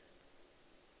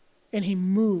 And he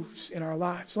moves in our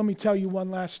lives. Let me tell you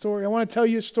one last story. I want to tell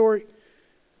you a story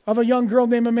of a young girl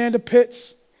named Amanda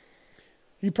Pitts.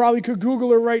 You probably could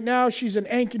Google her right now. She's an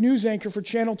news anchor for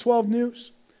Channel 12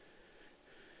 News.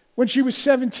 When she was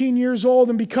 17 years old,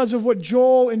 and because of what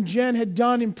Joel and Jen had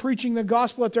done in preaching the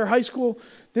gospel at their high school,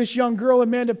 this young girl,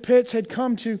 Amanda Pitts, had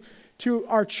come to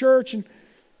our church, and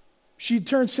she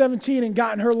turned 17 and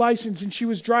gotten her license, and she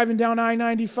was driving down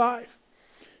I-95.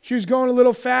 She was going a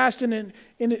little fast, and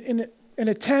in an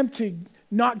attempt to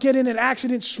not get in an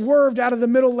accident, swerved out of the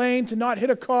middle lane to not hit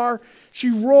a car. She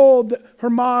rolled her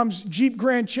mom's Jeep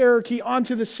Grand Cherokee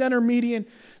onto the center median.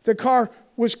 The car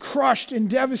was crushed and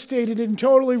devastated and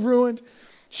totally ruined.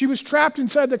 She was trapped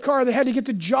inside the car. They had to get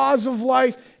the jaws of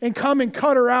life and come and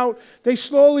cut her out. They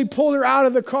slowly pulled her out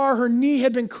of the car. Her knee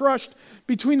had been crushed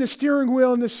between the steering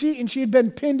wheel and the seat, and she had been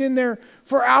pinned in there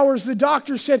for hours. The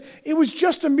doctor said it was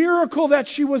just a miracle that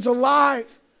she was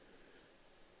alive.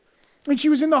 And she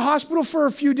was in the hospital for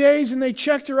a few days, and they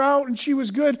checked her out, and she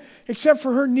was good, except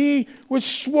for her knee was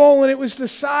swollen. It was the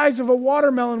size of a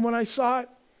watermelon when I saw it.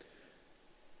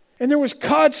 And there was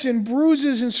cuts and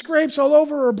bruises and scrapes all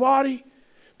over her body.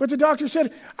 But the doctor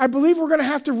said, I believe we're going to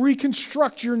have to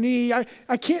reconstruct your knee.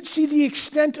 I can't see the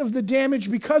extent of the damage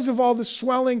because of all the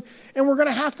swelling. And we're going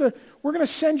to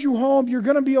send you home. You're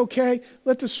going to be okay.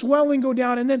 Let the swelling go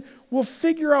down. And then we'll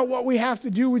figure out what we have to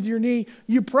do with your knee.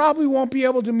 You probably won't be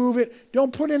able to move it.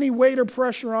 Don't put any weight or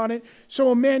pressure on it.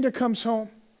 So Amanda comes home.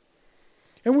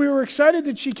 And we were excited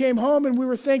that she came home, and we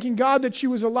were thanking God that she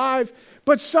was alive.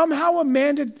 But somehow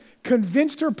Amanda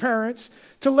convinced her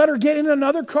parents to let her get in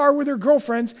another car with her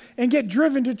girlfriends and get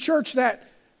driven to church that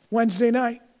Wednesday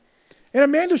night. And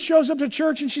Amanda shows up to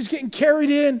church, and she's getting carried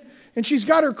in, and she's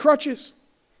got her crutches.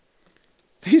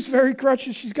 These very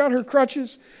crutches. She's got her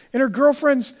crutches, and her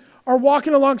girlfriends are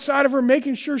walking alongside of her,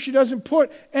 making sure she doesn't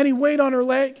put any weight on her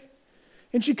leg.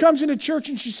 And she comes into church,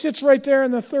 and she sits right there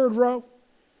in the third row.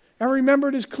 I remember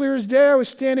it as clear as day. I was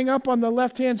standing up on the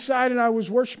left-hand side, and I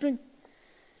was worshiping.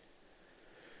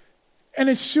 And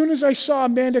as soon as I saw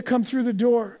Amanda come through the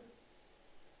door,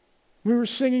 we were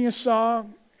singing a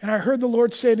song, and I heard the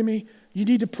Lord say to me, you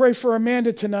need to pray for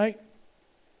Amanda tonight.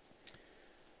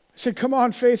 I said, come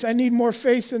on, Faith, I need more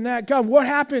faith than that. God, what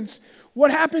happens? What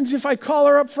happens if I call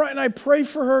her up front and I pray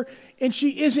for her and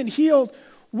she isn't healed?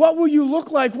 What will you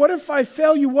look like? What if I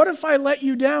fail you? What if I let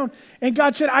you down? And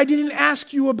God said, I didn't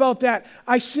ask you about that.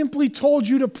 I simply told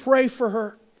you to pray for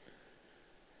her.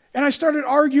 And I started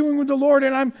arguing with the Lord,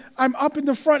 and I'm up in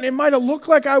the front. It might have looked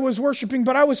like I was worshiping,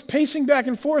 but I was pacing back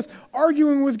and forth,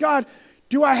 arguing with God.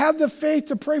 Do I have the faith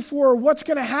to pray for her? What's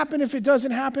going to happen if it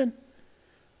doesn't happen?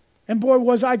 And boy,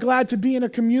 was I glad to be in a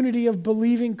community of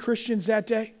believing Christians that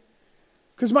day.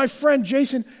 Because my friend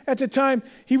Jason, at the time,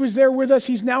 he was there with us.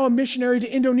 He's now a missionary to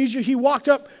Indonesia. He walked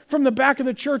up from the back of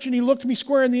the church, and he looked me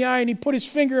square in the eye, and he put his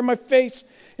finger in my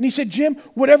face. And he said, Jim,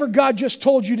 whatever God just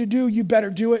told you to do, you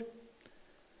better do it.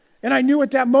 And I knew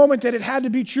at that moment that it had to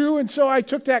be true, and so I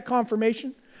took that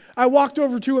confirmation. I walked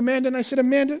over to Amanda, and I said,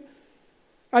 Amanda,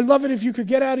 I'd love it if you could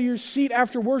get out of your seat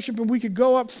after worship, and we could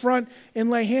go up front and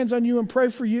lay hands on you and pray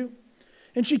for you.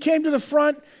 And she came to the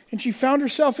front, and she found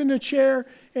herself in a chair,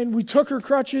 and we took her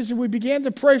crutches, and we began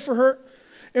to pray for her.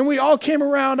 And we all came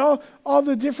around, all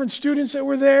the different students that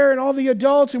were there and all the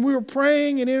adults, and we were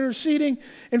praying and interceding.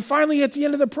 And finally, at the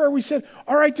end of the prayer, we said,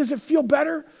 all right, does it feel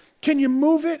better? Can you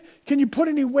move it? Can you put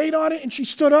any weight on it? And she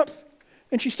stood up,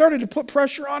 and she started to put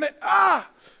pressure on it.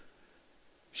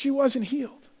 She wasn't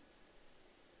healed.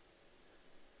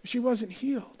 She wasn't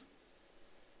healed.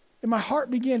 And my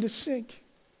heart began to sink.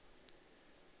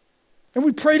 And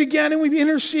we prayed again, and we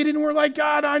interceded, and we're like,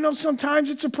 God, I know sometimes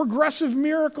it's a progressive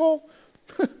miracle.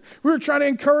 We were trying to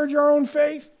encourage our own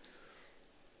faith.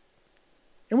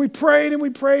 And we prayed,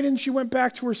 and she went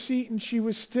back to her seat, and she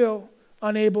was still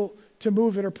unable to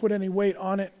move it or put any weight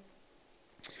on it.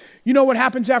 You know what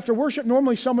happens after worship?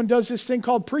 Normally someone does this thing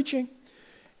called preaching.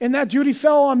 And that duty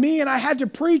fell on me, and I had to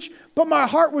preach, but my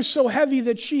heart was so heavy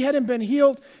that she hadn't been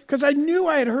healed because I knew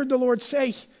I had heard the Lord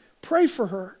say, pray for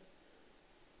her.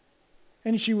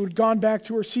 And she would have gone back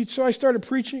to her seat. So I started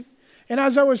preaching. And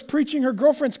as I was preaching, her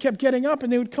girlfriends kept getting up,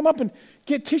 and they would come up and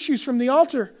get tissues from the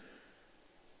altar.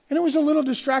 And it was a little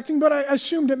distracting, but I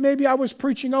assumed that maybe I was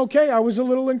preaching okay. I was a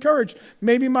little encouraged.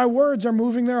 Maybe my words are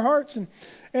moving their hearts. And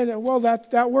well,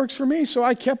 that works for me. So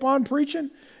I kept on preaching.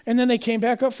 And then they came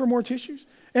back up for more tissues.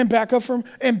 And back up for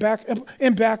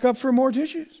more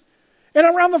tissues. And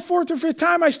around the fourth or fifth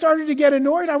time, I started to get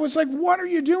annoyed. I was like, what are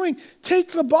you doing? Take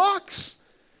the box.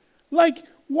 Like,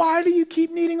 why do you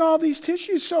keep needing all these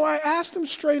tissues? So I asked them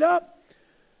straight up,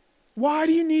 why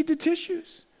do you need the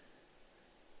tissues?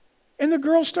 And the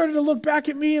girls started to look back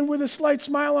at me and with a slight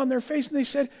smile on their face, and they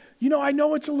said, I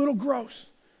know it's a little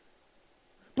gross,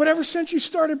 but ever since you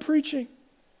started preaching,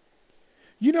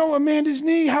 Amanda's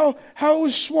knee, how it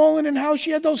was swollen and how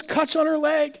she had those cuts on her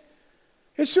leg.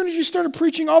 As soon as you started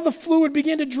preaching, all the fluid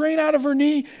began to drain out of her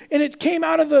knee, and it came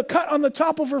out of the cut on the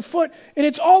top of her foot, and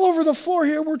it's all over the floor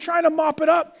here. We're trying to mop it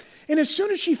up. And as soon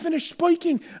as she finished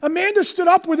speaking, Amanda stood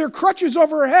up with her crutches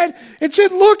over her head and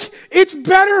said, look, it's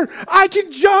better. I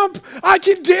can jump. I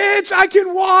can dance. I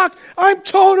can walk. I'm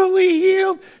totally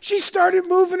healed. She started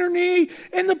moving her knee,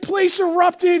 and the place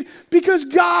erupted because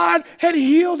God had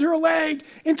healed her leg.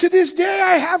 And to this day,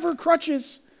 I have her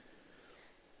crutches.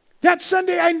 That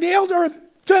Sunday, I nailed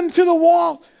them to the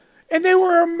wall. And they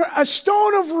were a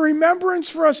stone of remembrance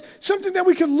for us, something that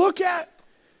we could look at.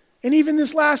 And even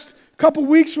this last couple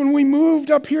weeks when we moved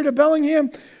up here to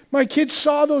Bellingham, my kids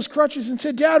saw those crutches and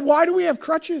said, Dad, why do we have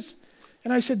crutches?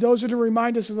 And I said, those are to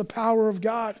remind us of the power of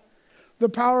God. The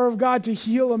power of God to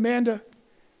heal Amanda.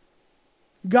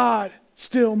 God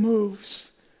still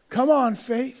moves. Come on,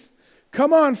 faith.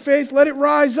 Come on, faith. Let it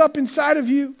rise up inside of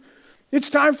you. It's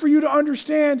time for you to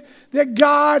understand that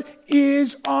God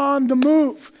is on the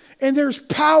move. And there's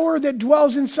power that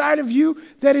dwells inside of you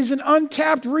that is an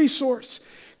untapped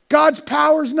resource. God's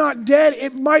power is not dead.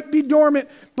 It might be dormant,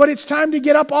 but it's time to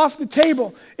get up off the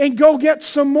table and go get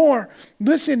some more.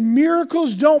 Listen,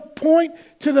 miracles don't point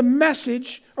to the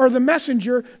message or the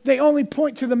messenger. They only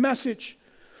point to the message.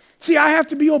 See, I have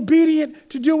to be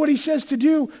obedient to do what he says to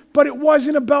do, but it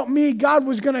wasn't about me. God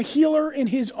was going to heal her in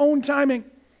his own timing.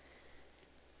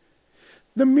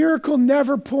 The miracle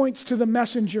never points to the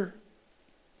messenger.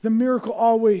 The miracle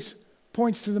always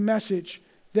points to the message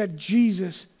that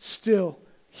Jesus still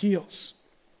heals.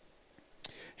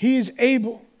 He is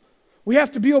able. We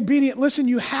have to be obedient. Listen,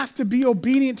 you have to be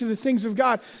obedient to the things of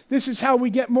God. This is how we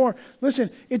get more. Listen,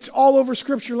 it's all over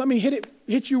Scripture. Let me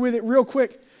hit you with it real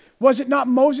quick. Was it not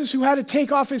Moses who had to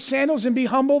take off his sandals and be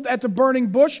humbled at the burning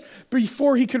bush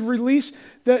before he could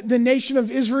release the nation of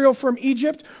Israel from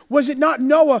Egypt? Was it not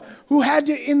Noah who had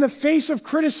to, in the face of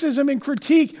criticism and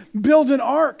critique, build an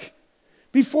ark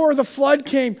before the flood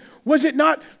came? Was it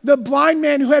not the blind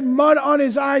man who had mud on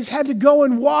his eyes had to go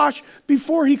and wash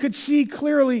before he could see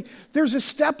clearly? There's a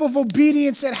step of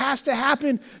obedience that has to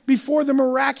happen before the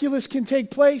miraculous can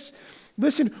take place.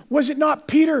 Listen, was it not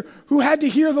Peter who had to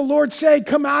hear the Lord say,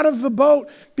 come out of the boat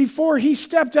before he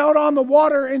stepped out on the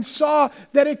water and saw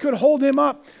that it could hold him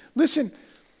up? Listen,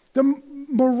 the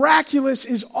miraculous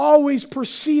is always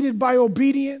preceded by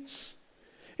obedience.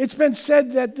 It's been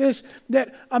said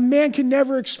that a man can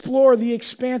never explore the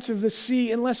expanse of the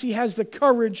sea unless he has the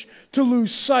courage to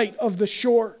lose sight of the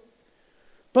shore.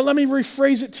 But let me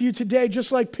rephrase it to you today,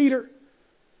 just like Peter.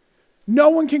 No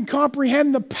one can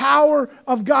comprehend the power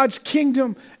of God's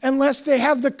kingdom unless they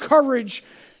have the courage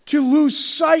to lose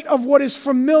sight of what is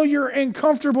familiar and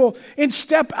comfortable and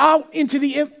step out into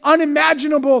the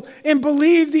unimaginable and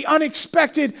believe the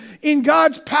unexpected. In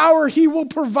God's power, he will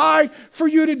provide for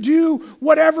you to do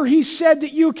whatever he said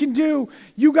that you can do.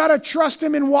 You got to trust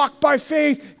him and walk by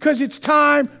faith because it's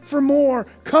time for more.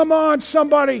 Come on,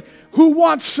 somebody. Who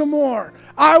wants some more?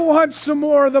 I want some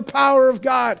more of the power of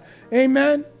God.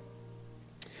 Amen.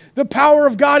 The power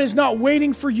of God is not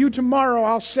waiting for you tomorrow.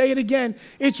 I'll say it again.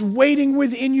 It's waiting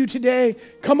within you today.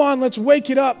 Come on, let's wake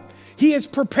it up. He has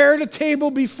prepared a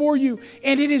table before you,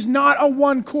 and it is not a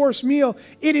one-course meal.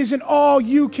 It is an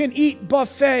all-you-can-eat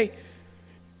buffet.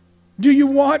 Do you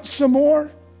want some more?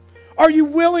 Are you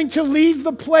willing to leave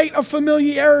the plate of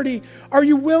familiarity? Are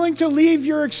you willing to leave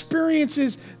your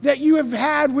experiences that you have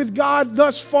had with God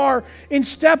thus far and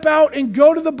step out and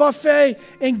go to the buffet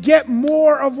and get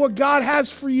more of what God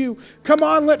has for you? Come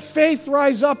on, let faith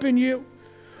rise up in you.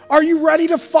 Are you ready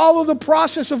to follow the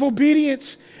process of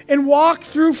obedience and walk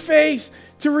through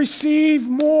faith to receive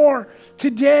more?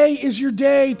 Today is your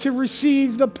day to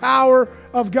receive the power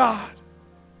of God.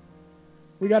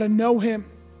 We got to know him.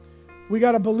 We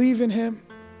got to believe in him.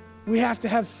 We have to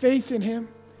have faith in him.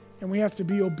 And we have to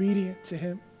be obedient to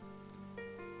him.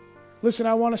 Listen,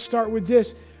 I want to start with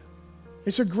this.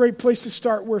 It's a great place to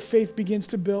start where faith begins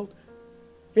to build.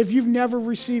 If you've never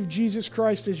received Jesus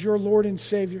Christ as your Lord and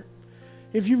Savior,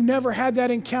 if you've never had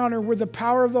that encounter where the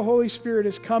power of the Holy Spirit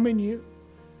has come in you,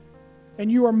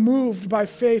 and you are moved by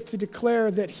faith to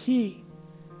declare that he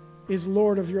is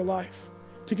Lord of your life,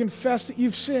 to confess that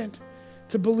you've sinned,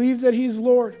 to believe that he's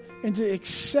Lord, and to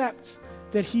accept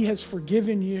that he has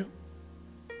forgiven you.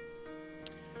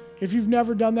 If you've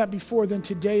never done that before, then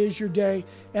today is your day,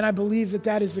 and I believe that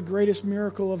that is the greatest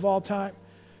miracle of all time.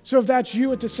 So if that's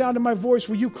you at the sound of my voice,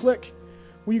 will you click?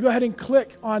 Will you go ahead and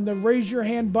click on the raise your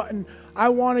hand button? I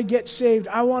want to get saved.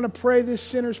 I want to pray this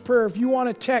sinner's prayer. If you want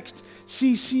to text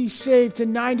CC SAVE to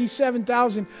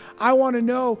 97,000, I want to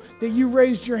know that you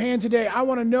raised your hand today. I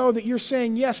want to know that you're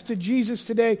saying yes to Jesus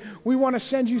today. We want to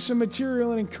send you some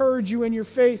material and encourage you in your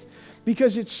faith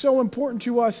because it's so important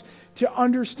to us to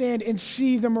understand and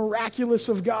see the miraculous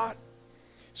of God.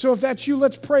 So if that's you,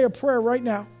 let's pray a prayer right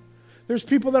now. There's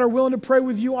people that are willing to pray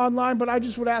with you online, but I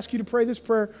just would ask you to pray this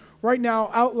prayer right now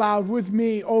out loud with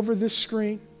me over this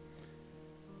screen.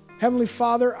 Heavenly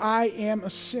Father, I am a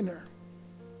sinner.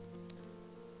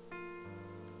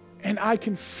 And I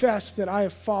confess that I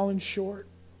have fallen short.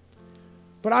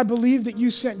 But I believe that you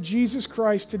sent Jesus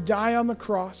Christ to die on the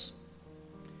cross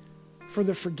for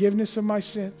the forgiveness of my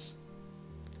sins.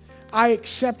 I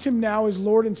accept him now as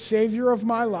Lord and Savior of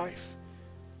my life.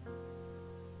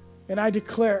 And I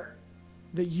declare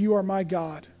that you are my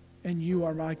God and you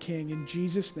are my King. In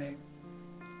Jesus' name,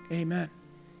 amen.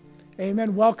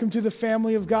 Amen. Welcome to the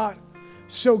family of God.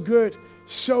 So good.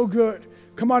 So good.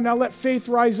 Come on now, let faith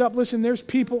rise up. Listen, there's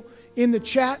people in the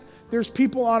chat. There's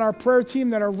people on our prayer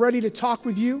team that are ready to talk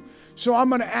with you. So I'm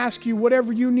going to ask you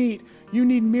whatever you need. You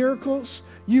need miracles.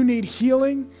 You need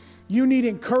healing. You need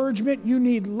encouragement. You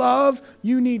need love.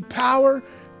 You need power.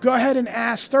 Go ahead and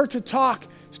ask. Start to talk.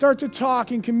 Start to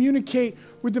talk and communicate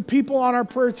with the people on our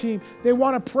prayer team. They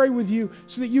want to pray with you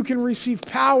so that you can receive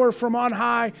power from on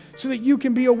high, so that you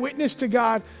can be a witness to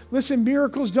God. Listen,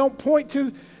 miracles don't point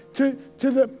to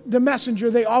the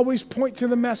messenger. They always point to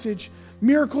the message.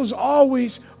 Miracles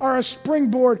always are a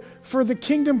springboard for the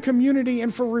kingdom community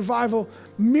and for revival.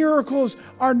 Miracles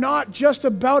are not just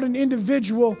about an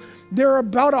individual. They're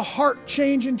about a heart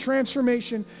change and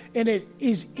transformation, and it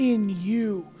is in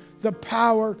you. The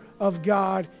power of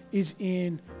God is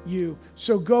in you.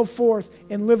 So go forth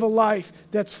and live a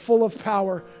life that's full of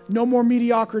power. No more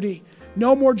mediocrity.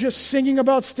 No more just singing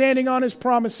about standing on his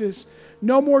promises.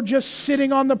 No more just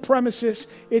sitting on the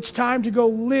premises. It's time to go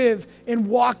live and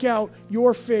walk out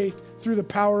your faith through the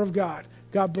power of God.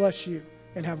 God bless you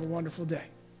and have a wonderful day.